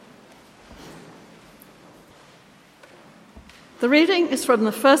The reading is from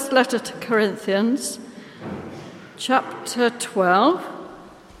the first letter to Corinthians, chapter 12.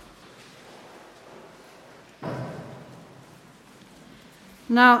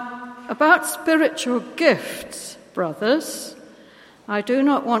 Now, about spiritual gifts, brothers, I do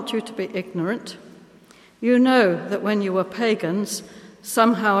not want you to be ignorant. You know that when you were pagans,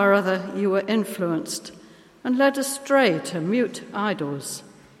 somehow or other you were influenced and led astray to mute idols.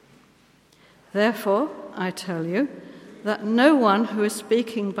 Therefore, I tell you that no one who is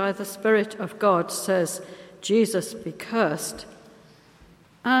speaking by the Spirit of God says, Jesus be cursed.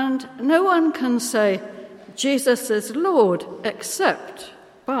 And no one can say, Jesus is Lord, except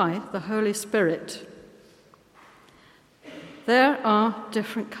by the Holy Spirit. There are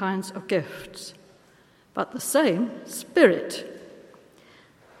different kinds of gifts, but the same Spirit.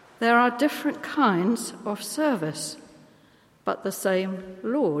 There are different kinds of service, but the same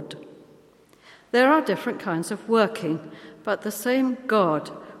Lord. There are different kinds of working, but the same God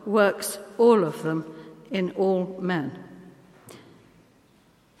works all of them in all men.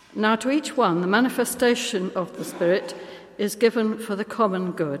 Now to each one, the manifestation of the Spirit is given for the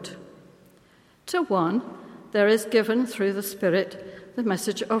common good. To one, there is given through the Spirit the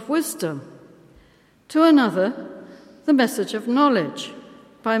message of wisdom. To another, the message of knowledge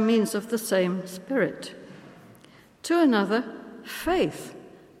by means of the same Spirit. To another, faith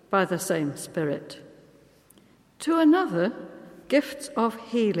by the same Spirit. To another, gifts of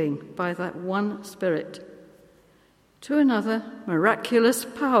healing by that one Spirit. To another, miraculous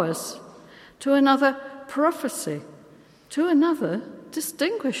powers. To another, prophecy. To another,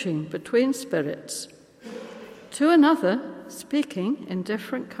 distinguishing between spirits. To another, speaking in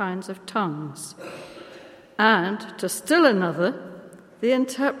different kinds of tongues. And to still another, the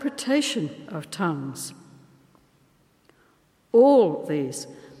interpretation of tongues. All these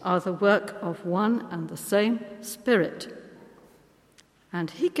are the work of one and the same Spirit,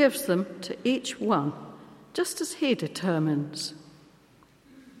 and he gives them to each one, just as he determines.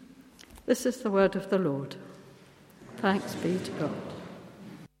 This is the word of the Lord. Thanks be to God.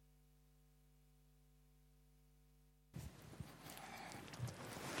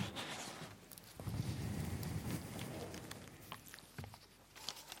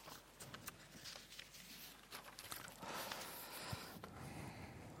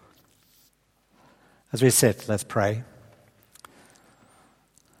 As we sit, let's pray.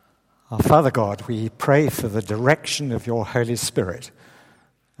 Our Father God, we pray for the direction of your Holy Spirit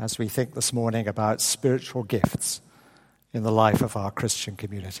as we think this morning about spiritual gifts in the life of our Christian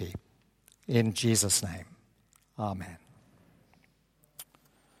community. In Jesus' name, amen.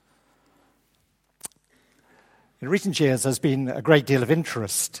 In recent years, there's been a great deal of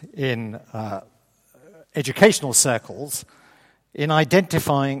interest in educational circles in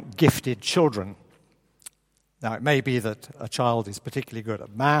identifying gifted children. Now, it may be that a child is particularly good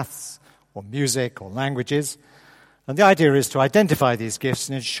at maths or music or languages, and the idea is to identify these gifts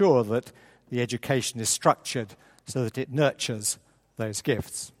and ensure that the education is structured so that it nurtures those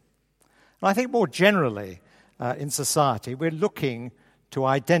gifts. And I think more generally in society, we're looking to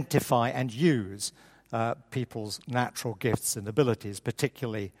identify and use people's natural gifts and abilities,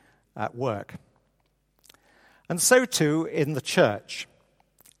 particularly at work. And so too in the church.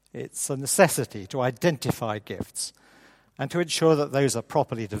 It's a necessity to identify gifts and to ensure that those are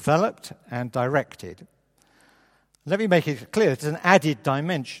properly developed and directed. Let me make it clear, it's an added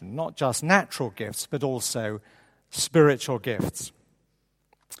dimension, not just natural gifts, but also spiritual gifts.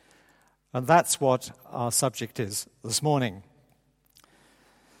 And that's what our subject is this morning.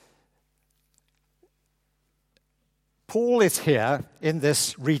 Paul is here in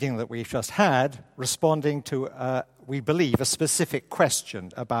this reading that we've just had, responding to, we believe, a specific question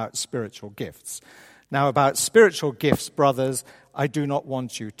about spiritual gifts. Now, about spiritual gifts, brothers, I do not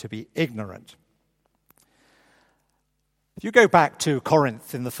want you to be ignorant. If you go back to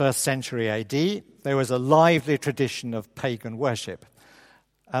Corinth in the 1st century AD, there was a lively tradition of pagan worship,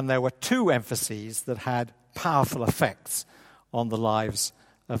 and there were two emphases that had powerful effects on the lives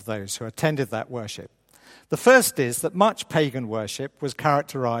of those who attended that worship. The first is that much pagan worship was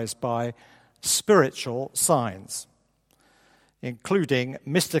characterized by spiritual signs, including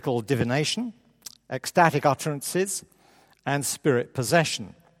mystical divination, ecstatic utterances, and spirit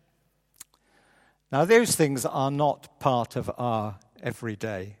possession. Now, those things are not part of our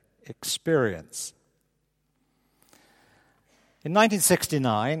everyday experience. In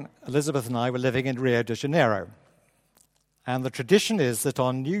 1969, Elizabeth and I were living in Rio de Janeiro, and the tradition is that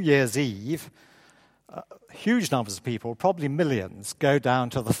on New Year's Eve, huge numbers of people, probably millions, go down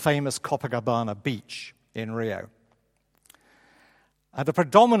to the famous Copacabana beach in Rio. And a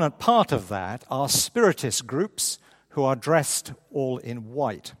predominant part of that are spiritist groups who are dressed all in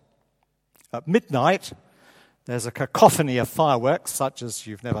white. At midnight, there's a cacophony of fireworks, such as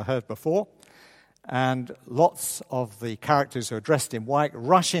you've never heard before, and lots of the characters who are dressed in white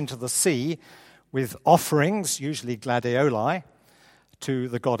rush into the sea with offerings, usually gladioli, to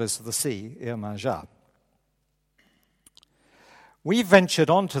the goddess of the sea, Iemanjá. We ventured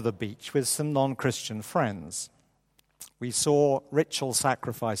onto the beach with some non-Christian friends. We saw ritual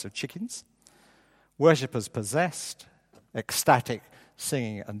sacrifice of chickens, worshippers possessed, ecstatic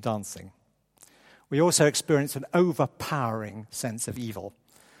singing and dancing. We also experienced an overpowering sense of evil,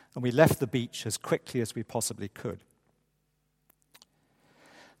 and we left the beach as quickly as we possibly could.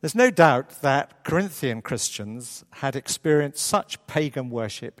 There's no doubt that Corinthian Christians had experienced such pagan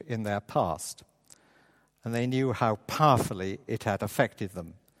worship in their past, and they knew how powerfully it had affected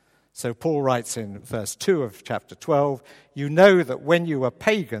them. So Paul writes in verse 2 of chapter 12, "You know that when you were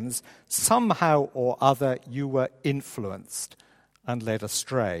pagans, somehow or other you were influenced and led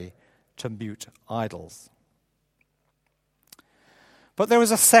astray to mute idols." But there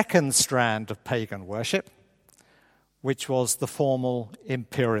was a second strand of pagan worship, which was the formal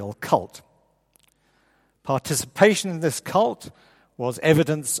imperial cult. Participation in this cult was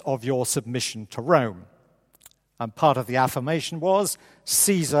evidence of your submission to Rome. And part of the affirmation was,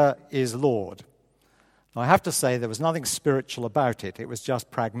 Caesar is Lord. Now, I have to say there was nothing spiritual about it. It was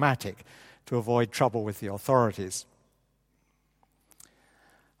just pragmatic to avoid trouble with the authorities.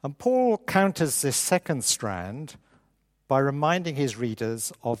 And Paul counters this second strand by reminding his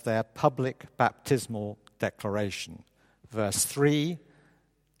readers of their public baptismal declaration. Verse 3,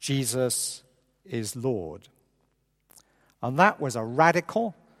 Jesus is Lord. And that was a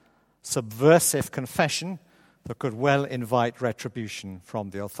radical, subversive confession that could well invite retribution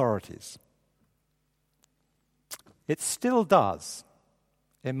from the authorities. It still does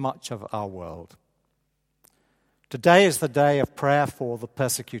in much of our world. Today is the day of prayer for the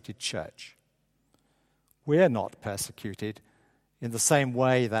persecuted church. We're not persecuted in the same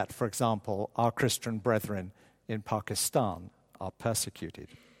way that, for example, our Christian brethren in Pakistan are persecuted.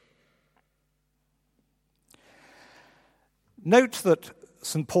 Note that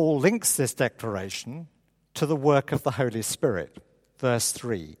St. Paul links this declaration to the work of the Holy Spirit. Verse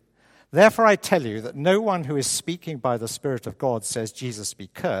 3, "Therefore I tell you that no one who is speaking by the Spirit of God says Jesus be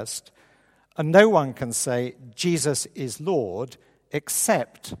cursed, and no one can say Jesus is Lord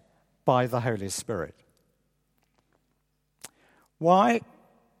except by the Holy Spirit." Why?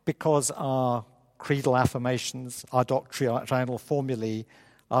 Because our creedal affirmations, our doctrinal formulae,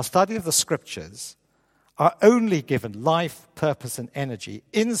 our study of the Scriptures are only given life, purpose, and energy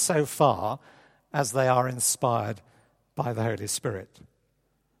insofar as they are inspired by the Holy Spirit.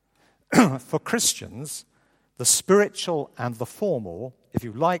 For Christians, the spiritual and the formal, if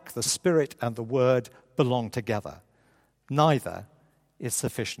you like, the Spirit and the Word belong together. Neither is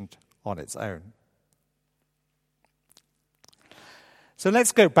sufficient on its own. So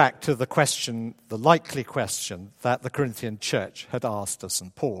let's go back to the question, the likely question that the Corinthian church had asked of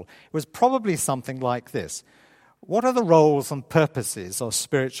St. Paul. It was probably something like this. What are the roles and purposes of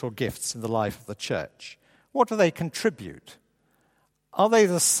spiritual gifts in the life of the church? What do they contribute? Are they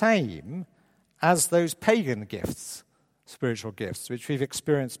the same as those pagan gifts, spiritual gifts, which we've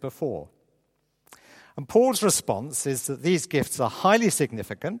experienced before? And Paul's response is that these gifts are highly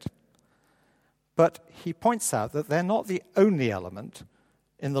significant, but he points out that they're not the only element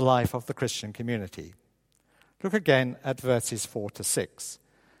in the life of the Christian community. Look again at verses 4 to 6.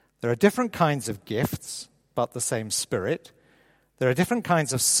 There are different kinds of gifts, but the same Spirit. There are different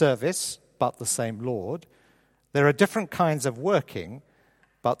kinds of service, but the same Lord. There are different kinds of working,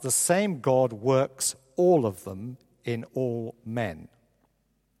 but the same God works all of them in all men.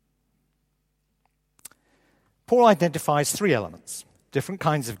 Paul identifies three elements: different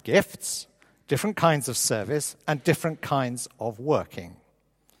kinds of gifts, different kinds of service, and different kinds of working.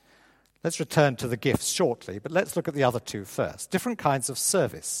 Let's return to the gifts shortly, but let's look at the other two first. Different kinds of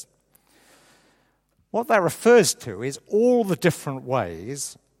service. What that refers to is all the different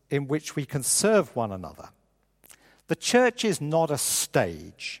ways in which we can serve one another. The church is not a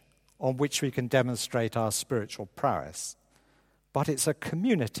stage on which we can demonstrate our spiritual prowess, but it's a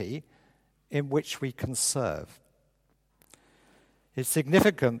community in which we can serve. It's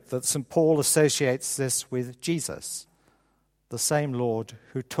significant that St. Paul associates this with Jesus, the same Lord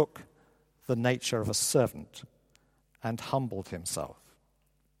who took the nature of a servant and humbled himself.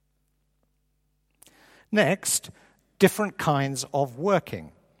 Next, different kinds of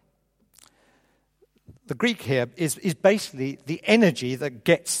working. The Greek here is basically the energy that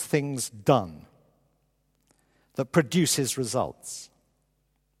gets things done, that produces results.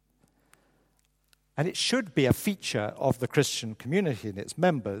 And it should be a feature of the Christian community and its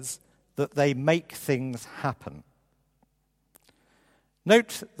members that they make things happen.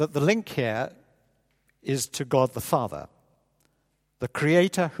 Note that the link here is to God the Father, the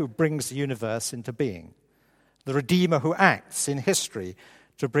creator who brings the universe into being, the redeemer who acts in history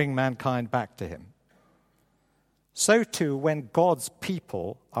to bring mankind back to him. So too, when God's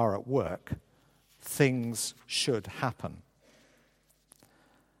people are at work, things should happen.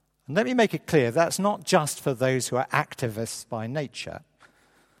 And let me make it clear, that's not just for those who are activists by nature.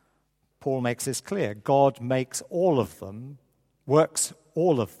 Paul makes this clear. God makes all of them, works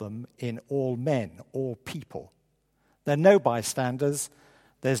all of them in all men, all people. There are no bystanders.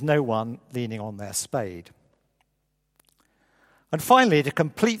 There's no one leaning on their spade. And finally, to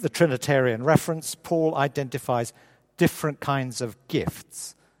complete the Trinitarian reference, Paul identifies different kinds of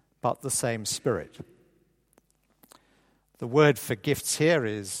gifts, but the same Spirit. The word for gifts here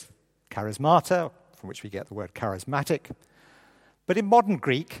is charismata, from which we get the word charismatic. But in modern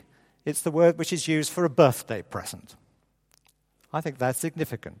Greek, it's the word which is used for a birthday present. I think that's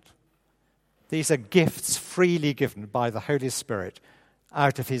significant. These are gifts freely given by the Holy Spirit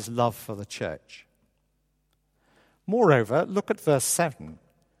out of his love for the church. Moreover, look at verse 7.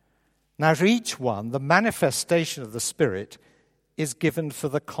 Now to each one, the manifestation of the Spirit is given for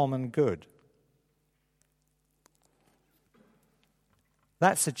the common good.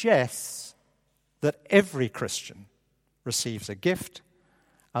 That suggests that every Christian receives a gift,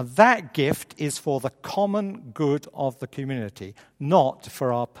 and that gift is for the common good of the community, not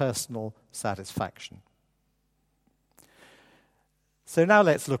for our personal satisfaction. So now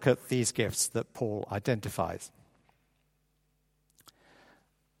let's look at these gifts that Paul identifies.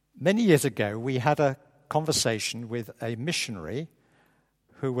 Many years ago, we had a conversation with a missionary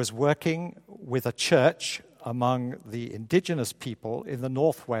who was working with a church among the indigenous people in the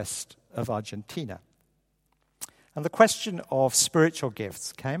northwest of Argentina. And the question of spiritual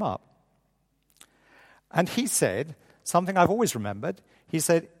gifts came up. And he said, something I've always remembered, he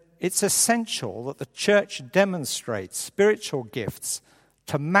said, it's essential that the church demonstrates spiritual gifts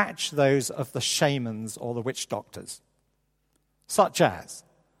to match those of the shamans or the witch doctors, such as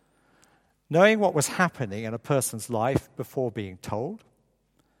knowing what was happening in a person's life before being told,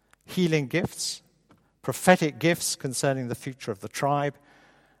 healing gifts, prophetic gifts concerning the future of the tribe,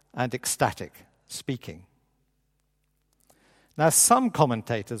 and ecstatic speaking. Now, some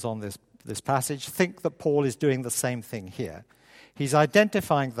commentators on this passage think that Paul is doing the same thing here. He's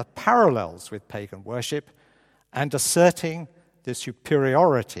identifying the parallels with pagan worship and asserting the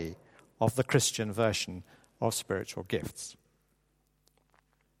superiority of the Christian version of spiritual gifts.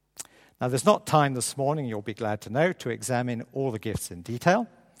 Now, there's not time this morning, you'll be glad to know, to examine all the gifts in detail.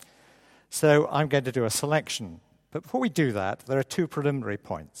 So I'm going to do a selection. But before we do that, there are two preliminary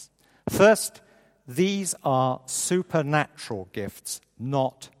points. First, these are supernatural gifts,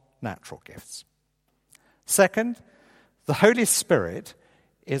 not natural gifts. Second, the Holy Spirit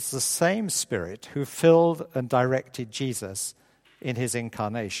is the same Spirit who filled and directed Jesus in his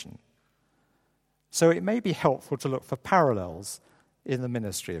incarnation. So it may be helpful to look for parallels in the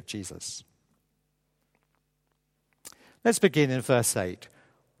ministry of Jesus. Let's begin in verse 8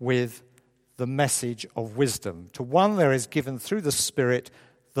 with the message of wisdom. To one there is given through the Spirit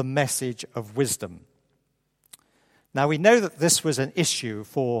the message of wisdom. Now we know that this was an issue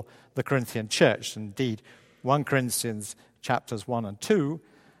for the Corinthian church. Indeed, 1 Corinthians chapters 1 and 2,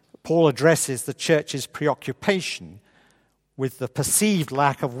 Paul addresses the church's preoccupation with the perceived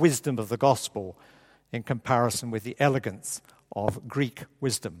lack of wisdom of the gospel in comparison with the elegance of Greek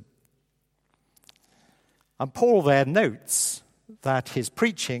wisdom. And Paul there notes that his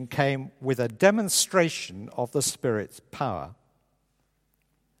preaching came with a demonstration of the Spirit's power.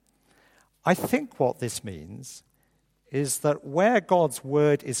 I think what this means is that where God's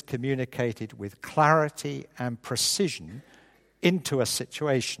word is communicated with clarity and precision into a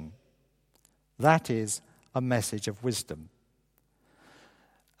situation, that is a message of wisdom.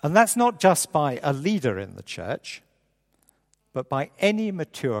 And that's not just by a leader in the church, but by any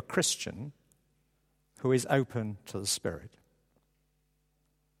mature Christian who is open to the Spirit.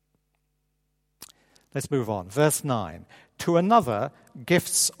 Let's move on. Verse 9. To another,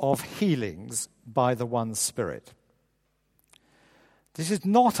 gifts of healings by the one Spirit. This is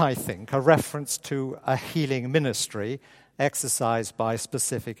not, I think, a reference to a healing ministry exercised by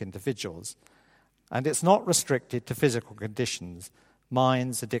specific individuals. And it's not restricted to physical conditions.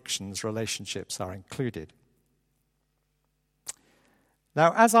 Minds, addictions, relationships are included.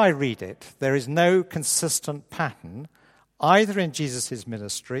 Now, as I read it, there is no consistent pattern either in Jesus'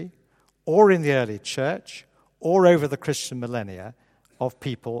 ministry or in the early church or over the Christian millennia of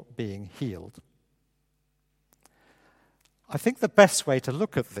people being healed. I think the best way to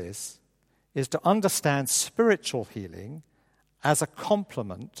look at this is to understand spiritual healing as a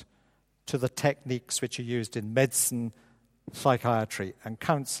complement to the techniques which are used in medicine, psychiatry, and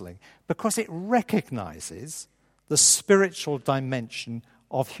counseling, because it recognizes the spiritual dimension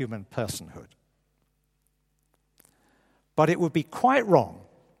of human personhood. But it would be quite wrong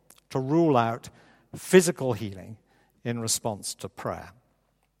to rule out physical healing in response to prayer.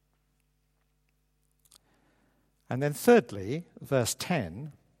 And then thirdly, verse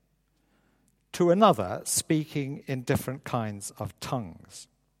 10, to another speaking in different kinds of tongues.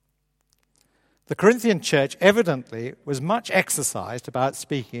 The Corinthian church evidently was much exercised about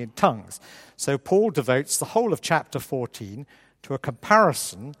speaking in tongues. So Paul devotes the whole of chapter 14 to a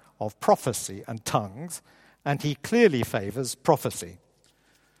comparison of prophecy and tongues, and he clearly favors prophecy.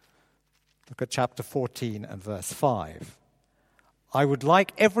 Look at chapter 14 and verse 5. I would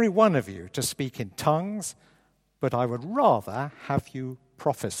like every one of you to speak in tongues, but I would rather have you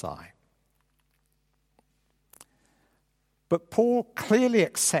prophesy. But Paul clearly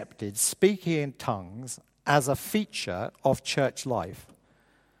accepted speaking in tongues as a feature of church life,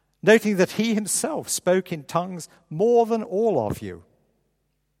 noting that he himself spoke in tongues more than all of you.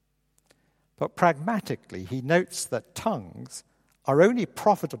 But pragmatically, he notes that tongues are only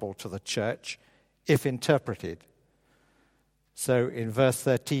profitable to the church if interpreted. So in verse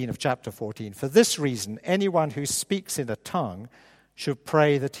 13 of chapter 14, for this reason, anyone who speaks in a tongue should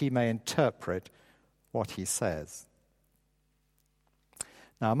pray that he may interpret what he says.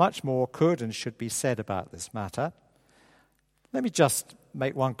 Now, much more could and should be said about this matter. Let me just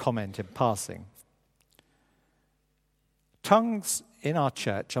make one comment in passing. Tongues in our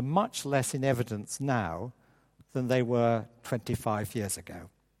church are much less in evidence now than they were 25 years ago.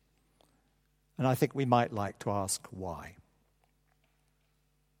 And I think we might like to ask why.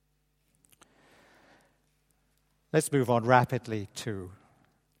 Let's move on rapidly to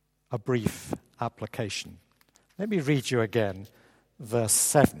a brief application. Let me read you again verse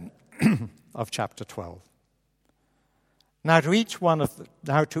 7 of chapter 12. Now to each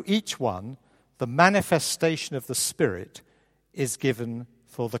one, the manifestation of the Spirit is given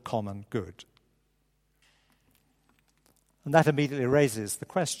for the common good. And that immediately raises the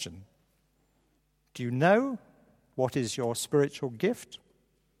question, do you know what is your spiritual gift?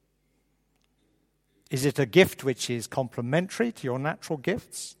 Is it a gift which is complementary to your natural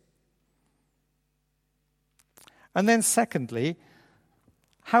gifts? And then secondly,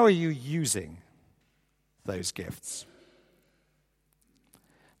 how are you using those gifts?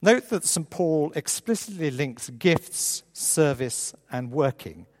 Note that St. Paul explicitly links gifts, service, and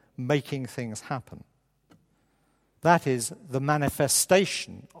working, making things happen. That is the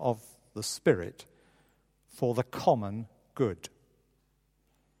manifestation of the Spirit for the common good.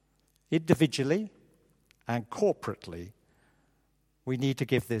 Individually and corporately, we need to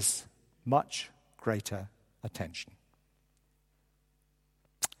give this much greater attention.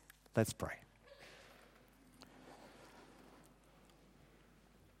 Let's pray.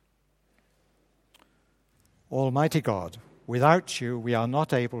 Almighty God, without you we are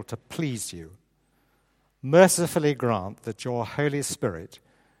not able to please you. Mercifully grant that your Holy Spirit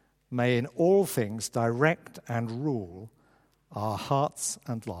may in all things direct and rule our hearts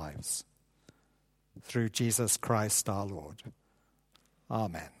and lives. Through Jesus Christ our Lord.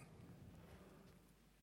 Amen.